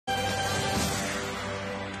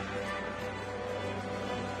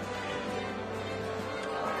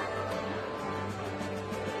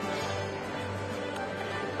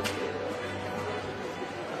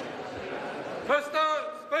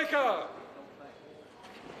Speaker.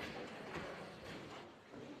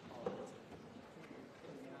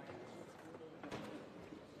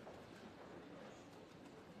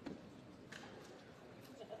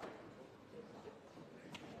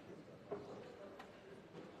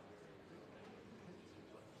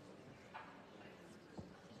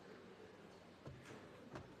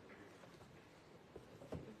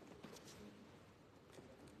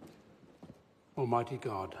 Almighty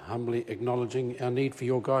God, humbly acknowledging our need for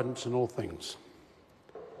your guidance in all things,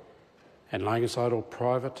 and laying aside all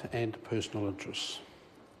private and personal interests,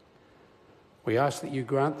 we ask that you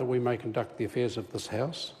grant that we may conduct the affairs of this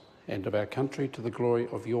House and of our country to the glory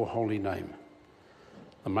of your holy name,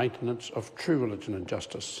 the maintenance of true religion and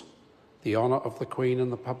justice, the honour of the Queen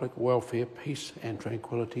and the public welfare, peace and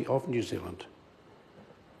tranquillity of New Zealand.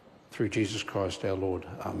 Through Jesus Christ our Lord.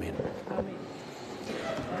 Amen. Amen.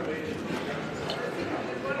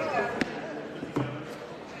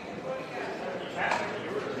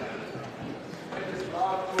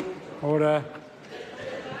 Order.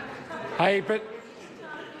 Hey,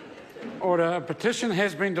 order. A petition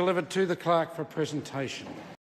has been delivered to the clerk for presentation.